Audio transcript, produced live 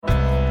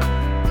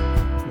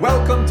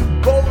Welcome to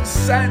Bo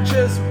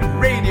Sanchez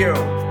Radio.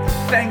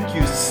 Thank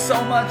you so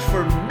much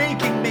for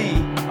making me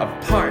a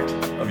part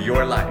of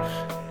your life.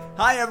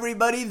 Hi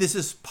everybody, this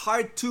is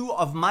part 2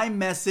 of my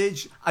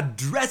message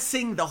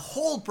addressing the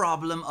whole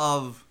problem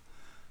of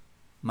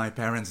my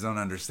parents don't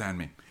understand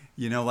me.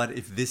 You know what,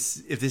 if this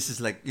is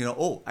like,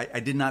 I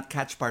did not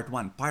catch part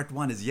 1. Part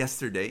 1 is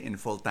yesterday in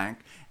Full Tank,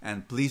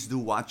 and please do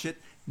watch it.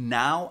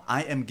 Now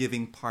I am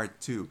giving part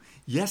 2.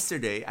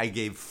 Yesterday I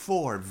gave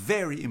 4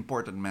 very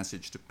important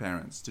messages to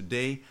parents.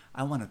 Today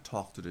I want to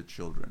talk to the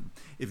children.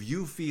 If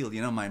you feel,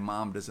 my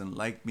mom doesn't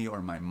like me,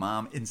 or my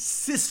mom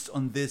insists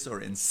on this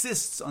or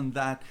insists on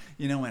that,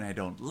 and I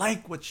don't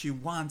like what she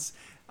wants,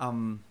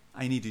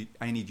 I need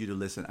you to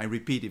listen. I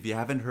repeat, if you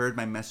haven't heard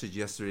my message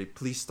yesterday,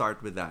 please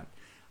start with that.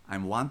 I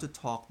want to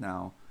talk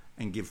now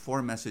and give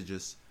 4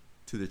 messages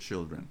to the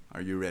children.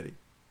 Are you ready?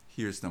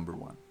 Here's number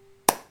 1.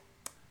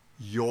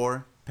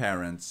 Your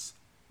parents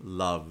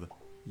love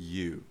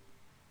you.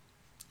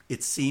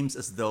 It seems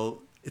as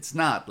though it's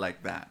not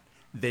like that.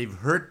 They've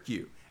hurt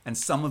you. And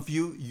some of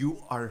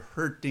you are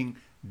hurting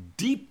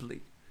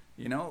deeply,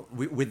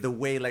 with the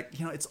way,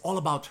 it's all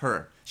about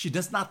her. She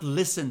does not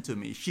listen to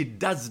me. She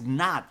does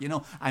not,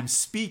 I'm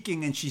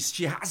speaking and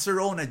she has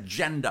her own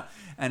agenda,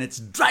 and it's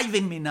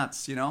driving me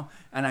nuts, and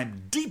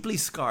I'm deeply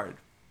scarred.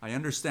 I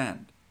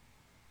understand.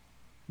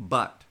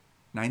 But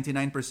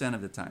 99%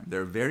 of the time, there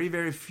are very,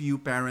 very few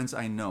parents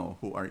I know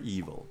who are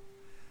evil.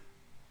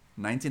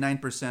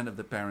 99% of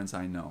the parents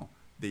I know,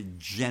 they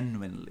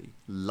genuinely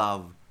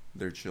love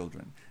their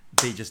children.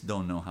 They just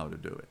don't know how to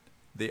do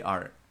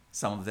it.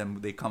 Some of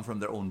them, they come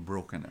from their own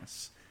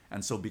brokenness.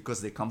 And so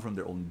because they come from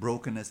their own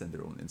brokenness and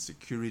their own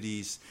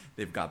insecurities,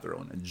 they've got their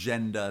own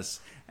agendas,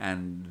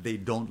 and they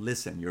don't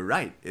listen. You're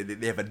right.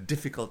 They have a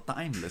difficult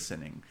time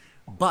listening.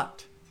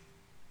 But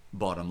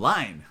bottom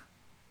line,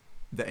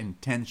 the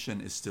intention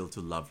is still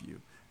to love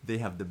you. They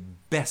have the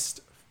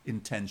best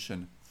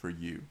intention for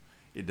you.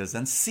 It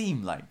doesn't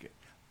seem like it,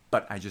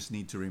 but I just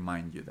need to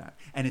remind you that.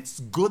 And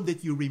it's good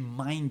that you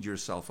remind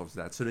yourself of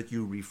that so that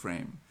you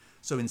reframe.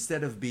 So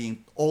instead of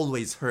being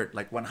always hurt,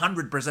 like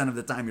 100% of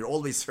the time, you're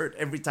always hurt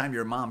every time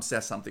your mom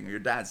says something or your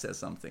dad says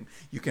something,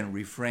 you can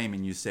reframe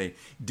and you say,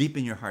 deep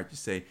in your heart, you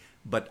say,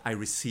 but I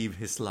receive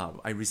his love.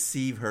 I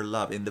receive her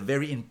love in the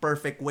very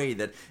imperfect way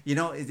that,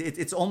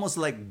 it's almost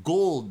like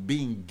gold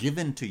being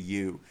given to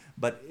you,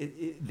 but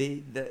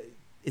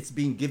it's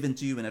being given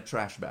to you in a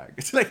trash bag.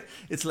 It's like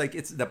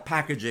the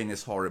packaging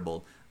is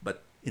horrible,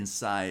 but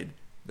inside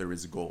there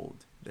is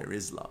gold. There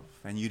is love,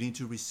 and you need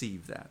to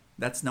receive that.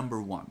 That's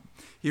number 1.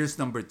 Here's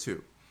number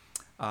 2.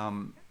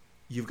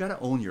 You've got to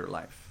own your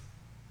life.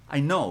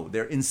 I know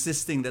they're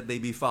insisting that they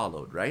be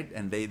followed, right?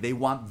 And they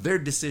want their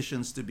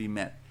decisions to be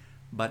met.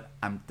 But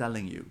I'm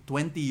telling you,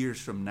 20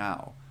 years from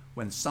now,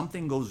 when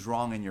something goes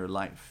wrong in your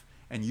life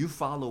and you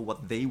follow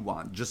what they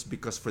want just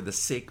because for the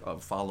sake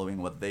of following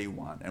what they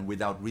want and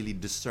without really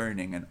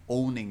discerning and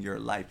owning your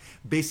life,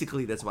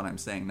 basically that's what I'm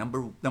saying.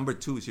 Number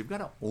 2 is you've got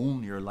to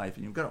own your life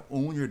and you've got to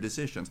own your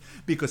decisions.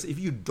 Because if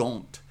you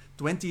don't,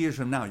 20 years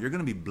from now, you're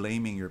going to be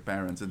blaming your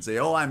parents and say,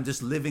 oh, I'm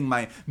just living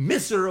my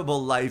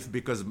miserable life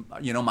because,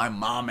 my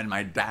mom and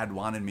my dad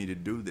wanted me to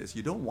do this.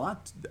 You don't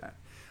want that.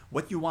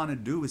 What you want to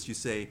do is you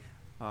say,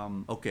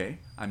 okay,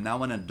 I'm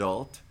now an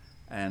adult,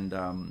 and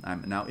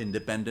I'm now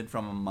independent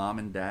from mom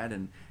and dad,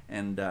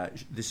 and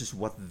this is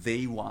what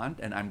they want,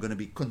 and I'm going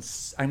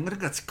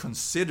to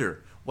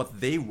consider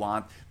what they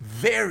want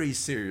very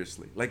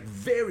seriously.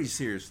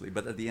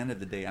 But at the end of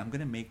the day, I'm going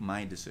to make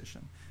my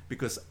decision,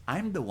 because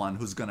I'm the one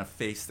who's going to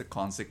face the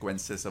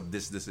consequences of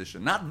this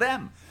decision, not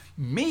them,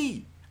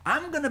 me.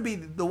 I'm going to be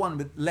the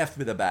one left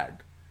with a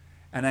bag,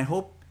 and I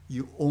hope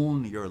you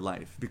own your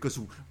life, because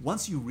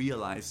once you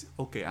realize,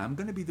 okay, I'm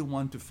going to be the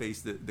one to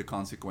face the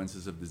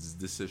consequences of these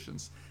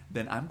decisions,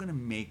 then I'm going to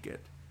make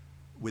it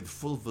with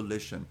full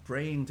volition,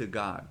 praying to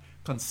God,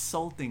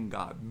 consulting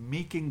God,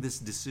 making this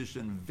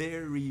decision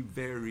very,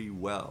 very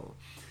well.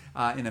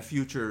 In a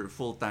future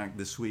Full Tank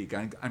this week,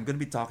 I'm going to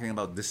be talking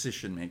about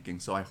decision making,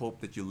 so I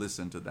hope that you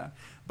listen to that.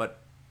 But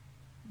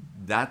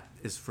that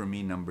is for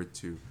me number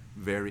 2,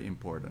 very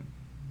important.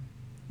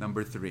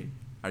 Number 3,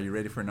 are you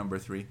ready for number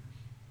 3?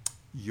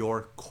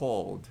 You're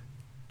called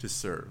to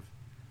serve.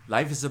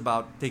 Life is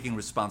about taking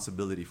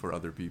responsibility for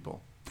other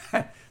people.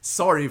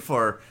 Sorry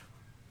for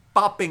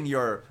popping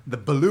the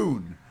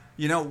balloon.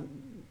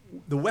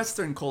 The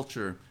Western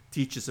culture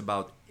teaches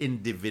about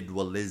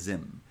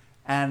individualism.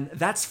 And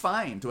that's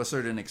fine to a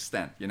certain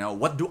extent.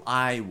 What do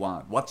I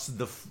want?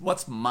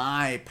 What's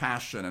my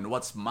passion and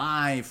what's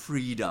my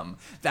freedom?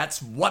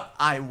 That's what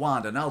I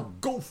want, and I'll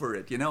go for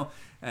it,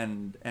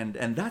 And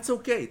that's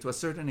okay to a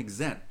certain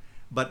extent.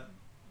 But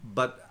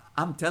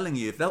I'm telling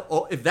you,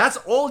 if that's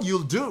all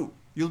you'll do,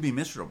 you'll be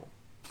miserable.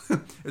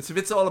 If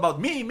it's all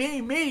about me,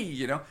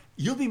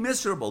 you'll be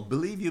miserable.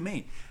 Believe you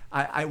me.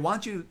 I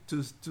want you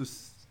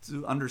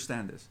to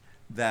understand this,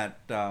 that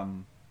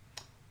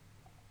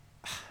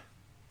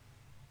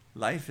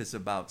life is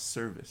about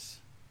service.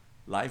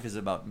 Life is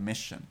about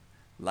mission.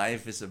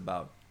 Life is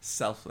about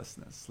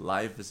selflessness.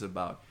 Life is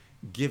about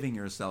giving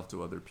yourself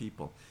to other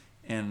people.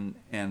 And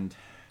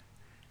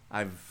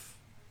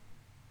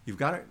you've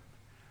got to,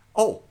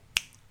 oh,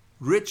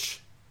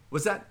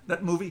 was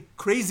that movie?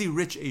 Crazy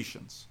Rich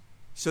Asians.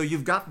 So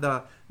you've got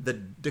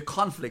the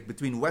conflict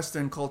between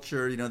Western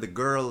culture, the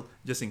girl,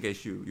 just in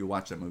case you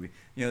watch that movie,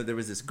 there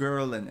was this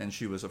girl and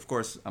she was, of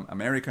course,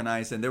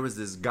 Americanized. And there was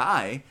this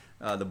guy,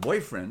 the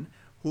boyfriend,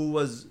 who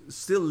was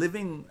still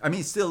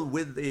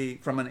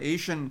from an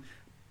Asian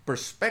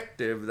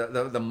perspective.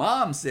 The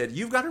mom said,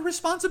 you've got a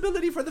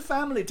responsibility for the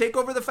family, take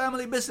over the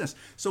family business.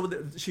 So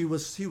he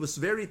was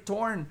very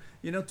torn,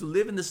 to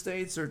live in the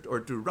States or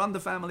to run the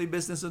family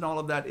business and all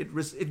of that.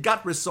 It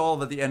got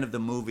resolved at the end of the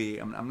movie.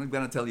 I'm not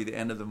going to tell you the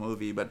end of the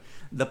movie, but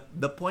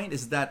the point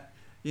is that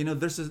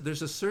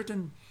there's a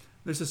certain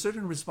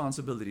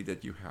responsibility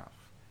that you have.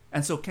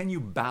 And so can you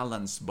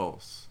balance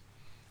both?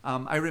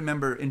 I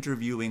remember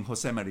interviewing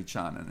Jose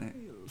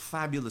Marichan, a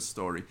fabulous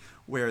story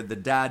where the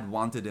dad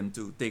wanted him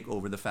to take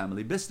over the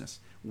family business,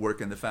 work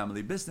in the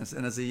family business.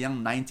 And as a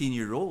young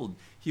 19-year-old,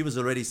 he was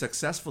already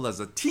successful as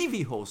a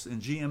TV host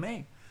in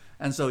GMA.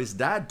 And so his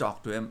dad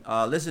talked to him,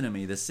 listen to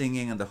me, the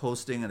singing and the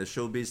hosting and the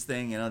showbiz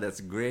thing,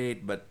 that's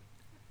great, but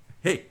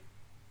hey,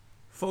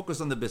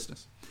 focus on the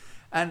business.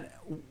 And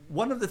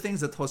one of the things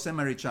that Jose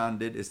Marichan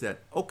did is that,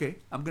 okay,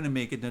 I'm going to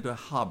make it into a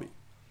hobby.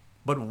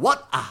 But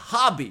what a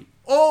hobby!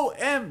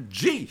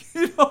 OMG!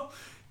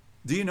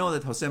 Do you know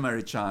that Jose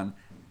Marichan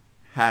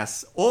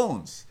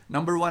owns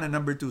number 1 and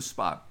number 2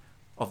 spot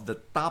of the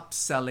top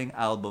selling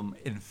album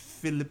in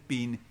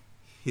Philippine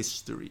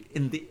history,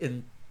 in the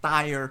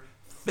entire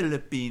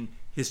Philippine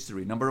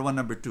history? Number 1,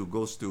 number 2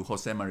 goes to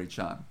Jose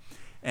Marichan.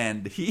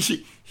 And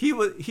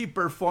he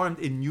performed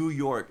in New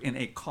York in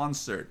a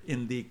concert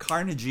in the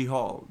Carnegie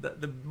Hall,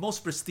 the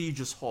most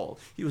prestigious hall.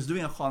 He was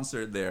doing a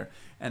concert there,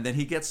 and then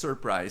he gets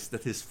surprised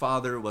that his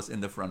father was in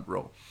the front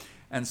row.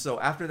 And so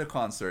after the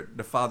concert,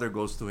 the father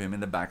goes to him in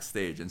the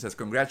backstage and says,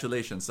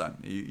 congratulations, son,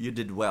 you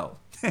did well.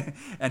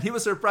 And he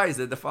was surprised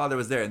that the father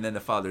was there. And then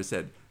the father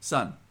said,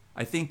 son,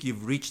 I think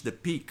you've reached the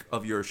peak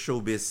of your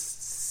showbiz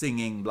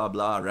singing, blah,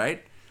 blah,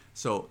 right?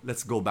 So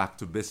let's go back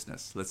to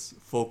business. Let's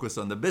focus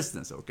on the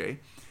business, okay?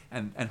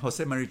 And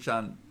Jose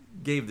Marichan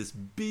gave this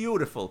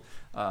beautiful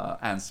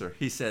answer.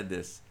 He said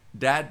this,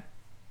 Dad,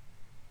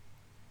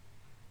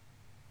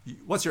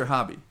 what's your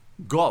hobby?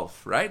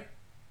 Golf, right?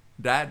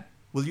 Dad,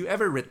 will you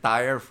ever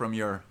retire from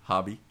your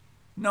hobby?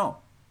 No.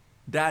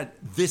 Dad,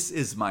 this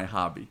is my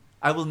hobby.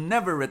 I will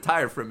never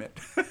retire from it.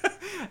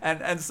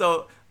 and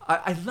so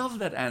I love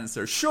that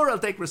answer. Sure, I'll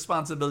take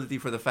responsibility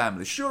for the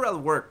family. Sure, I'll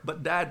work,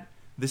 but Dad,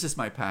 this is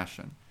my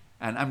passion.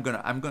 And I'm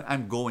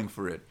going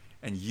for it.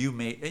 And you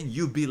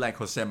be like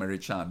Jose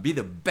Marichan. Be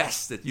the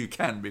best that you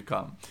can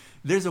become.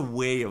 There's a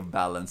way of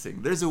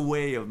balancing. There's a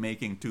way of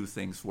making two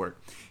things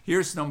work.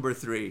 Here's number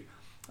 3.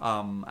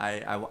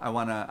 Number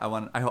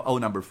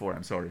 4.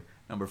 I'm sorry.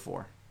 Number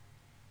 4.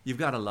 You've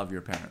got to love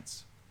your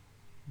parents.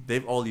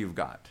 They've all you've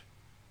got.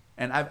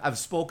 And I've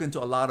spoken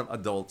to a lot of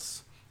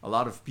adults, a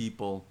lot of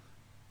people,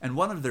 and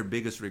one of their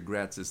biggest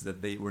regrets is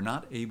that they were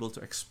not able to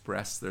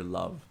express their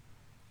love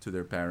to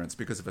their parents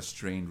because of a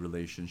strained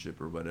relationship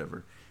or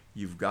whatever.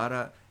 You've got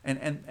to,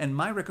 and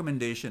my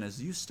recommendation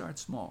is you start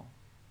small.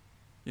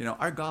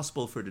 Our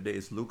gospel for today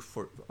is Luke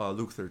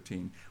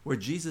 13, where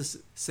Jesus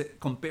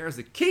compares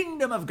the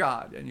kingdom of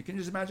God, and you can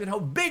just imagine how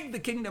big the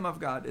kingdom of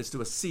God is, to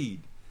a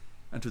seed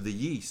and to the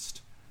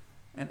yeast.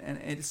 And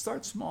it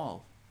starts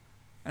small.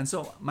 And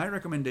so my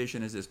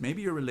recommendation is this.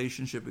 Maybe your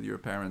relationship with your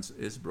parents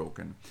is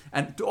broken.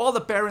 And to all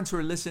the parents who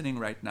are listening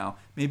right now,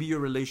 maybe your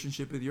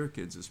relationship with your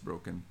kids is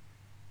broken.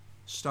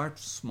 Start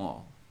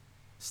small.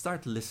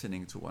 Start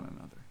listening to one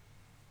another.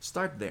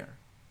 Start there.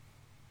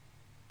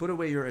 Put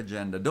away your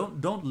agenda.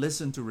 Don't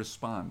listen to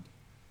respond.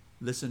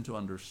 Listen to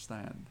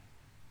understand.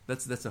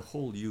 That's a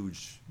whole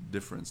huge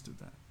difference to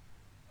that.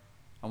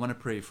 I want to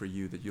pray for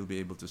you that you'll be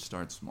able to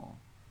start small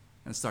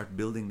and start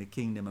building the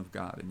kingdom of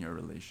God in your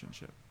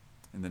relationship.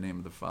 In the name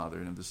of the Father,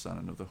 and of the Son,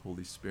 and of the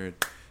Holy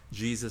Spirit.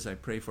 Jesus, I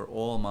pray for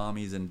all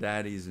mommies and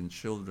daddies and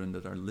children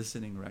that are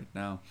listening right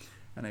now.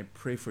 And I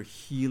pray for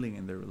healing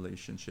in their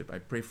relationship. I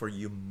pray for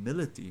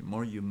humility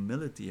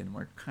and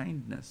more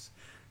kindness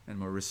and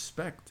more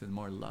respect and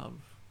more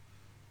love.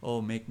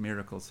 Oh, make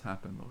miracles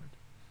happen, Lord.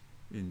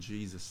 In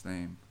Jesus'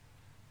 name.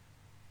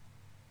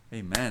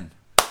 Amen.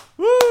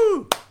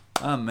 Woo!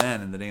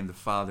 Amen. In the name of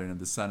the Father, and of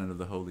the Son, and of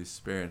the Holy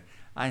Spirit.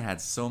 I had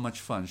so much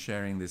fun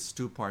sharing this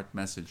 2-part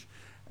message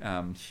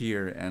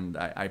here, and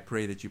I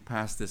pray that you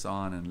pass this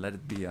on and let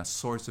it be a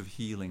source of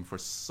healing for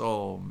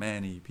so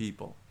many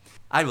people.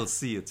 I will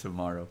see you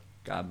tomorrow.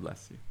 God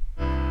bless you.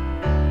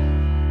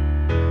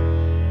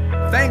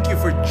 Thank you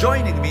for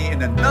joining me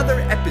in another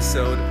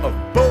episode of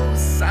Bo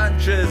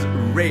Sanchez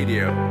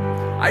Radio.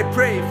 I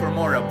pray for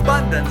more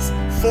abundance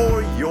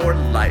for your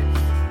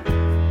life.